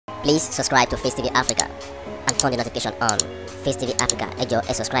Please subscribe to Facetv Africa and turn the notification on. Facetv Africa, ẹ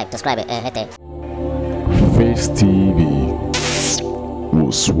jọ̀ọ́ subscribe hete. Facetv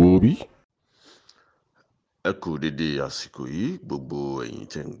Muswobi. Ẹ kú dédé àsìkò yìí gbogbo ẹ̀yin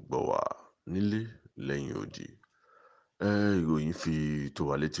tẹ́ ń gbọ́ wá nílé lẹ́yìn odi. Ìròyìn fi tó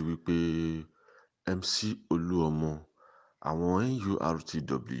wa létí wípé MC Oluomo àwọn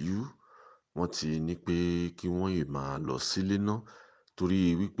Nurtw wọ́n ti ní pé kí wọ́n yìí máa lọ sílé náà torí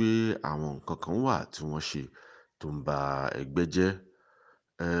wípé àwọn nǹkan kan wà tí wọ́n ṣe tó ń ba ẹgbẹ́ jẹ́.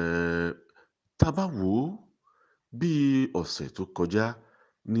 Tá bá wò ó bí ọ̀sẹ̀ tó kọjá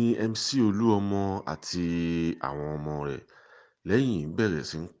ní MC Oluomo àti àwọn ọmọ rẹ̀ lẹ́yìn bẹ̀rẹ̀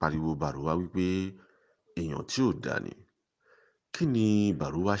sí ń pariwo Baruwa wípé èèyàn tí ò dá ni. Kí ni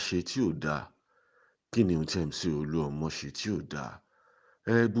Baruwa ṣe tí ò dá? Kí ni ohun tí MC Oluomo ṣe tí ò dá?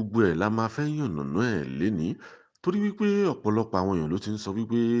 Gbogbo ẹ̀ la máa fẹ́ yànnàná ẹ̀ lénìí torí wípé ọ̀pọ̀lọpọ̀ àwọn èèyàn ló ti ń sọ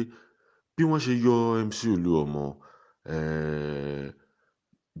wípé bí wọ́n ṣe yọ MC Oluomo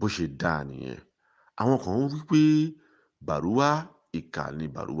bó ṣe dá nìyẹn. Àwọn kan ń wípé Baruwa ìkà ni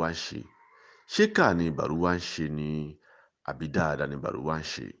Baruwa ń ṣe. Ṣé ìkà ni Baruwa ń ṣe ni àbí dáadáa ni Baruwa ń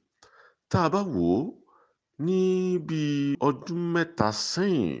ṣe? Tá a bá wò ó ní bí ọdún mẹ́ta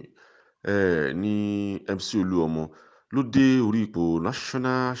sẹ́yìn ní MC Oluomo ló dé orí ipò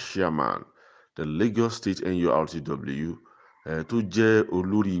national chairman the Lagos State Nurtw tó jẹ́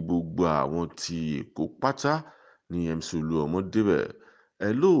olórí gbogbo àwọn ti Èkó pátá ní MC Oluomo débẹ̀.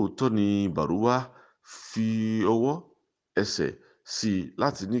 Lóòótọ́ ni Baruwa fi ọwọ́ ẹsẹ̀ sí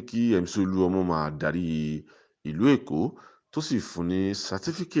láti ní kí MC Oluomo máa darí ìlú Èkó tó sì fún ní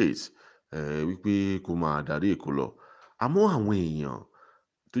certificate wípé kó máa darí Èkó lọ. Àmọ́ àwọn èèyàn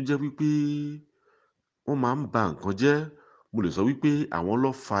tó jẹ́ wípé wọ́n máa ń ba nǹkan jẹ́, mo lè sọ wípé àwọn ló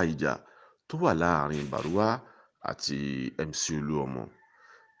fa ìjà tó wà láàrin Baruwa àti MC Oluomo.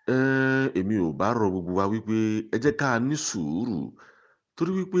 Èmi ò bá rọ gbogbo wa wípé ẹ jẹ́ ká ní sùúrù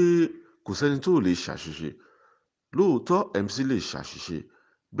torí wípé kò sẹ́ni tó lè ṣàṣìṣe. Lóòótọ́ MC lè ṣàṣìṣe,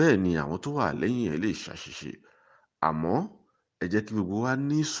 bẹ́ẹ̀ ni àwọn tó wà lẹ́yìn ẹ̀ lè ṣàṣìṣe. Àmọ́ ẹ jẹ́ kí gbogbo wa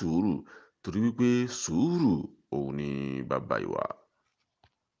ní sùúrù torí wípé sùúrù òun ni bàbá ìwà.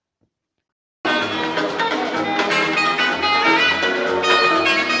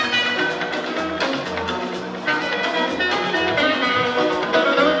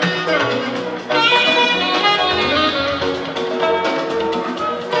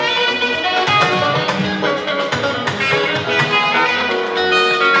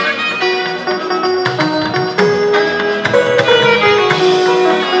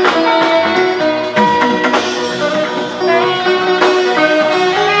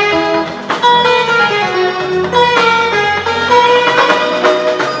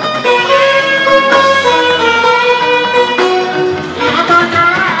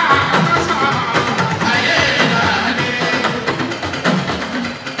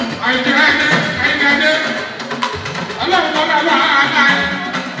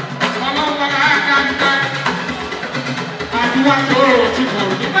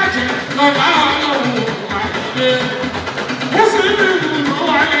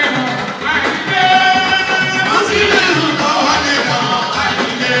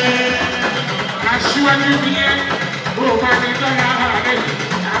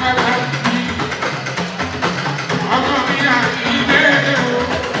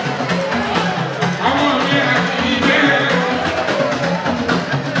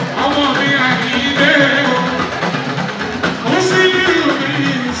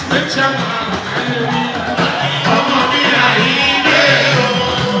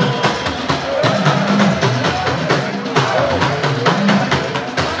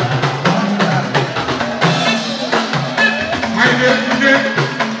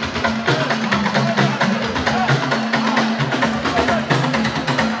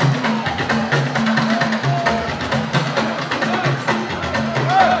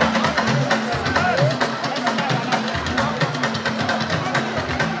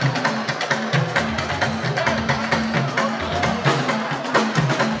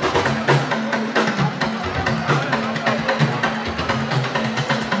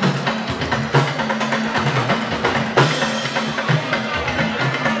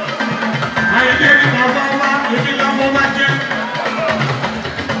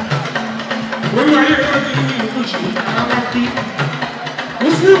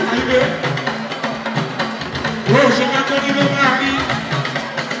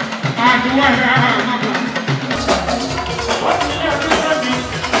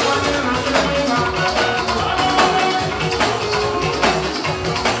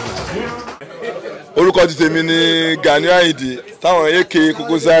 orúkọ orúkọ ti tèmi ní Gani Ayinde táwọn AK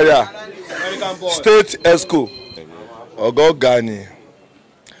Koko Zaria State Esco ọ̀gá ni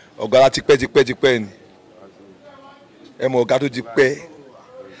ọ̀gá láti pẹ́ ni ẹ mọ̀ ọ̀gá tó ti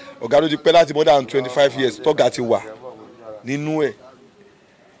pẹ́ láti more than 25 years tọ́gà ti wà nínú ẹ̀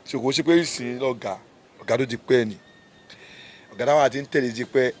ṣòkò ṣe pé ìsìn lọ́gà ọ̀gá tó ti pẹ́ ni ọ̀gá táwọn àti ń tẹ̀lé ti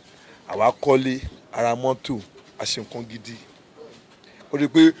pẹ́ àwa kọ́lé ara mọ́tò àṣẹ nǹkan gidi ó rí i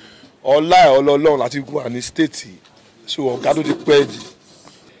pé ọlọ́run láti wà ní stéètì so ọ̀gá tó ti pẹ́ jì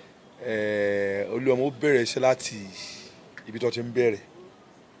Oluomo bẹ̀rẹ̀ iṣẹ́ láti ibi tó ti ń bẹ̀rẹ̀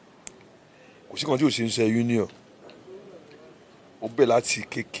kò sí kan tí ò ṣe ń ṣe union ó bẹ̀ láti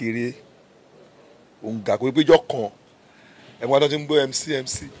kékeré òun gà pé péjọ kan ẹ̀wọ̀n tó ti ń gbọ́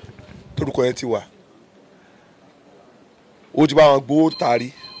MC torúkọ yẹn ti wà ó ti bá wọn gbowó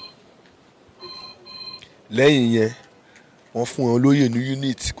tari lẹ́yìn yẹn wọ́n fún wọn lóyè ní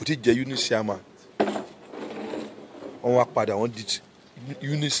unit kò tí ì jẹ́ unit chairman wọ́n wá padà wọ́n di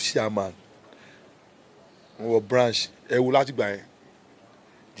unit chairman wọ́n wọ branch ẹ wo láti gbà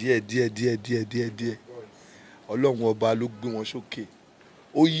yẹn díẹ̀ ọlọ́run ọba ló gbé wọn sókè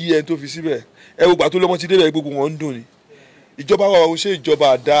ó yí ẹni tó fi síbẹ̀ ẹ wo gbà tó lọ́mọ ti débẹ̀ gbogbo wọn ń dùn ni ìjọba wa ò ṣe ìjọba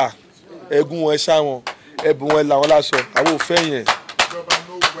àdá ẹgún wọn ẹ ṣá wọn ẹbùn wọn ẹ là wọn láṣọ àwọn ò fẹ́ yẹn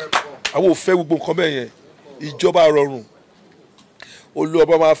àwọn ò fẹ́ gbogbo nǹkan bẹ́ẹ̀ yẹn ìjọba rọrùn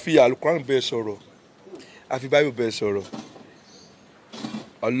Oluomo máa fi alukuran bẹ́ẹ̀ sọ̀rọ̀ àfi báyìí bẹ́ẹ̀ sọ̀rọ̀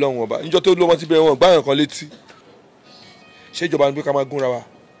ọlọ́run ọba níjọ́ tó lọ́mọ ti bẹ̀rẹ̀ wọn gbáyàn kan létí ṣé ìjọba ní pé ká máa gúnra wa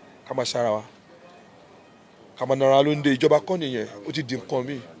ká máa ṣára wa ká máa nara ló ń de ìjọba kọ́ nìyẹn ó ti di nǹkan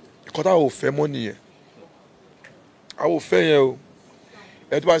míì nǹkan táwọn ò fẹ́ mọ́ nìyẹn àwọn ò fẹ́ yẹn o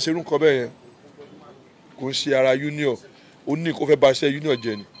ẹni tó bá ń ṣerú nǹkan bẹ́ẹ̀ yẹn kò ń ṣe ara union ó ní kó fẹ́ bá ṣe union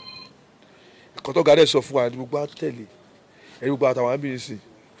jẹ ni nǹkan tó ga dẹ̀ sọ fún wa ní gbogbo àtẹ̀lé ẹni gbogbo àtàwọn àmì ìsìn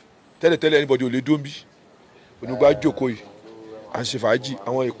tẹ́lẹ̀tẹ́lẹ̀ anybody ò lè dó ń bí onígbà jókòó yìí à ń ṣe fàájì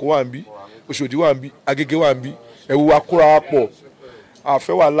àwọn Èkó wà ń bí Òṣòdì wà ń bí Agége wà ń bí ẹ̀wù wa kóra wa pọ̀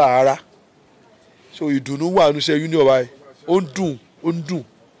àfẹ́ wà láàárá so ìdùnnú wà níṣẹ́ union báyìí ó ń dùn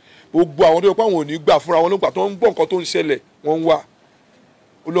gbogbo àwọn tó yẹ pé àwọn ò ní gbà fúnra wọn ló gbà tó ń gbọ́ nǹkan tó ń ṣẹlẹ̀ wọ́n ń wá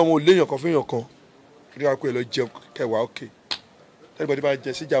Oluomo ò léèyàn kan fẹ́yàn kan kí ni wàá kó ẹ lọ jẹun kẹwàá òkè tẹ́lifíṣẹ́ bá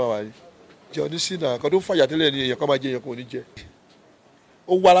jẹ síjà wà ní jẹ ọdún sínú àkọ́ tó ń fàjà tẹ́lẹ̀ ní èèyàn kan máa jẹ èèyàn kan ò ní jẹ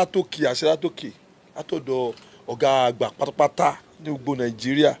ó wá látòkè àṣẹ látòkè látọ̀dọ̀ ọ̀gá àgbà pátápátá ní gbogbo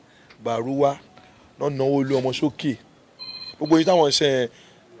Nàìjíríà Baruwa náà náwó Oluomo sókè gbogbo yìí táwọn ṣe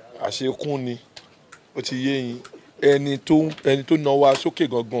àṣekún ni ó ti yé yín ẹni tó náwó sókè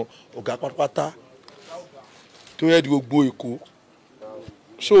gangan ọ̀gá pátápátá tó yẹ di gbogbo Èkó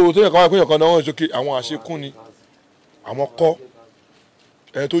so tó yẹ káwọn ìpínyàn kan náwó sókè àwọn àṣekún ni àwọn kọ́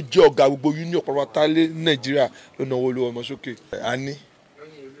ẹni tó jẹ́ ọ̀gá gbogbo union pátápátá lé Nàìjíríà ló náwó Oluomo sókè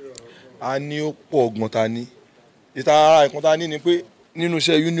a ní ó pọ̀ ọgbọ̀n ta ní ìta ara ìkan ta ní ni pé nínú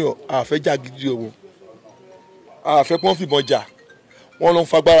iṣẹ́ union àfẹ́ jà gidi ọ̀wọ́ àfẹ́ pọ́n fìbọn jà wọ́n lọ ń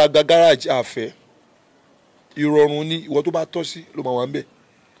fagbára ga gáràjì àfẹ́ ìrọ̀rùn ní ìwọ tó bá tọ́ sí ló máa wà ń bẹ̀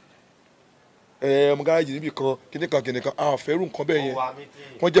ọmọ gáràjì níbì kan kìnìkan àfẹ́ rú nǹkan bẹ́ẹ̀ yẹn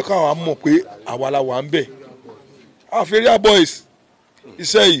wọ́n jẹ́ káwọn mọ̀ pé àwa la wà ń bẹ̀ àfẹ́ rí boys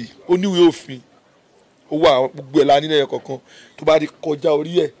iṣẹ́ yìí ó níwèé òfin ó wà gbogbo ẹ̀ la nílẹ̀ yẹn kọ̀ọ̀kan tó bá di kọjá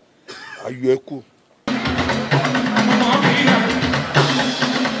orí ẹ̀ ayọ̀ ẹ̀ kù.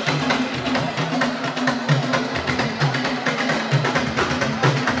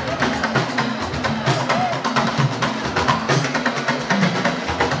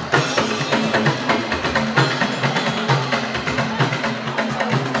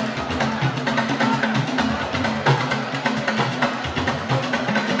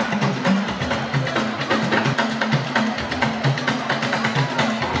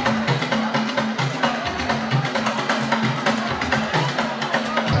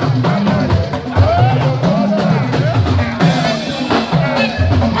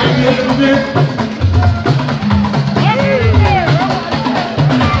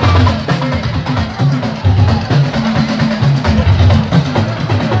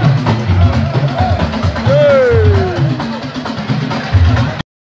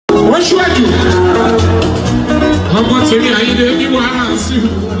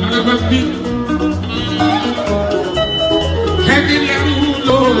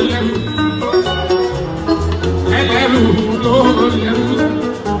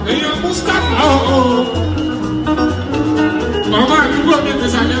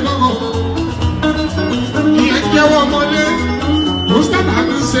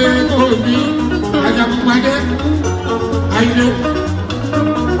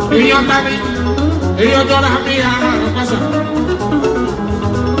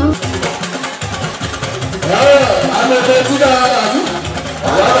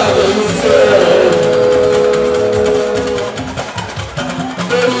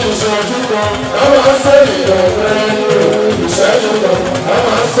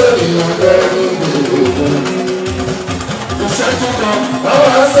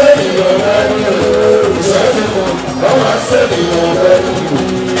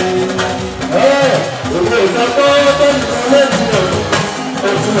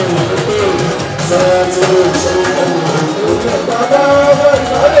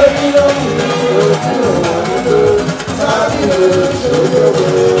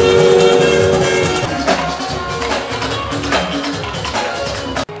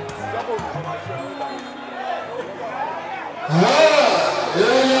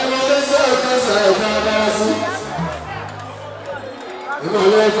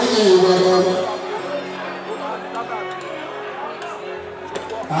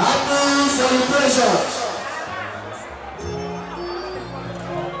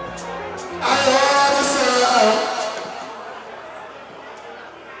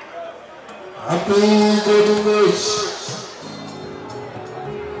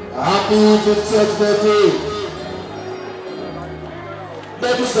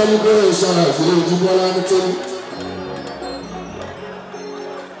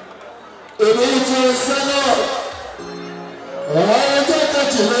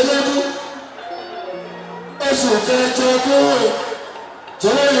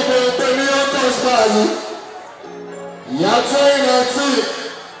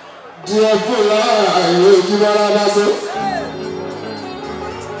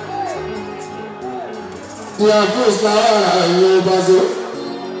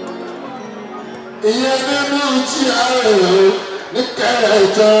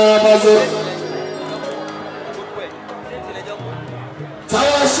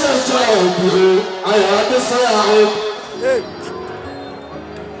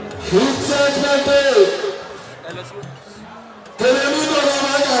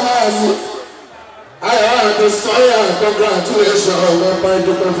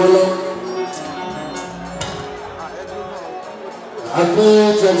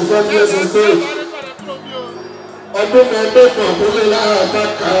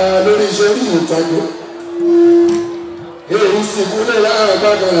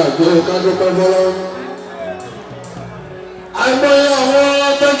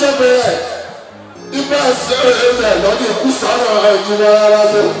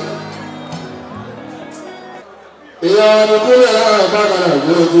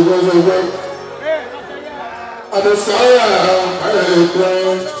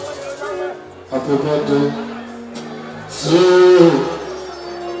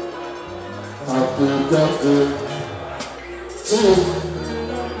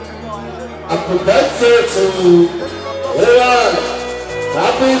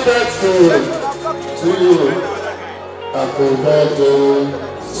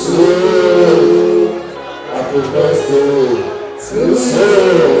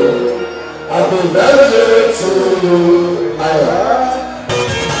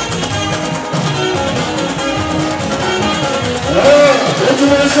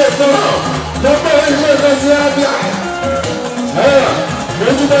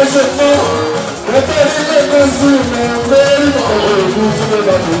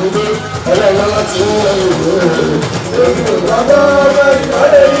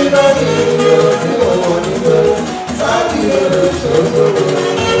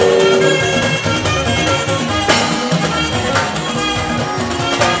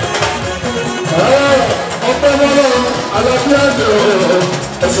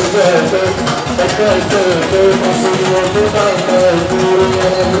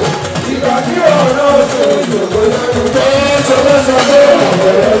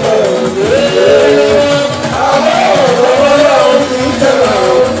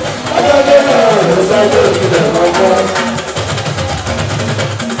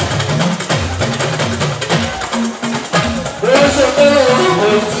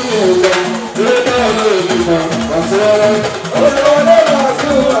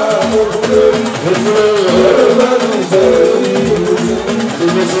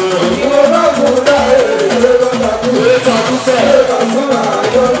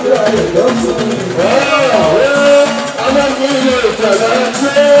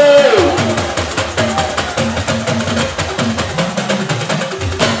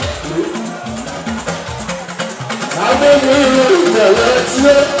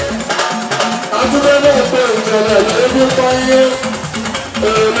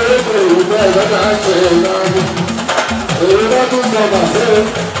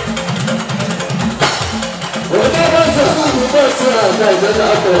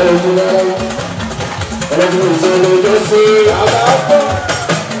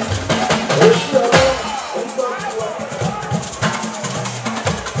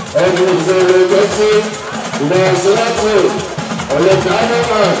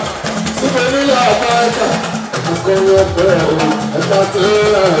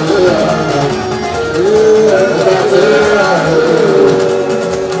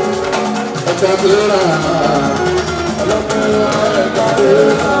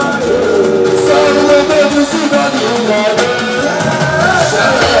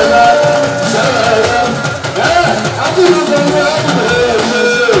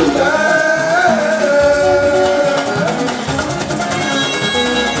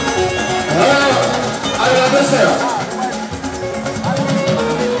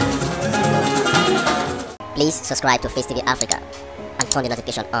 Please subscribe to Facetv Africa and turn the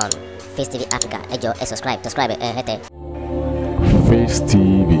notification on. Facetv Africa, ẹ jọ̀ọ́ ẹ subscribe hete. Face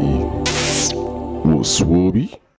TV was Swoby.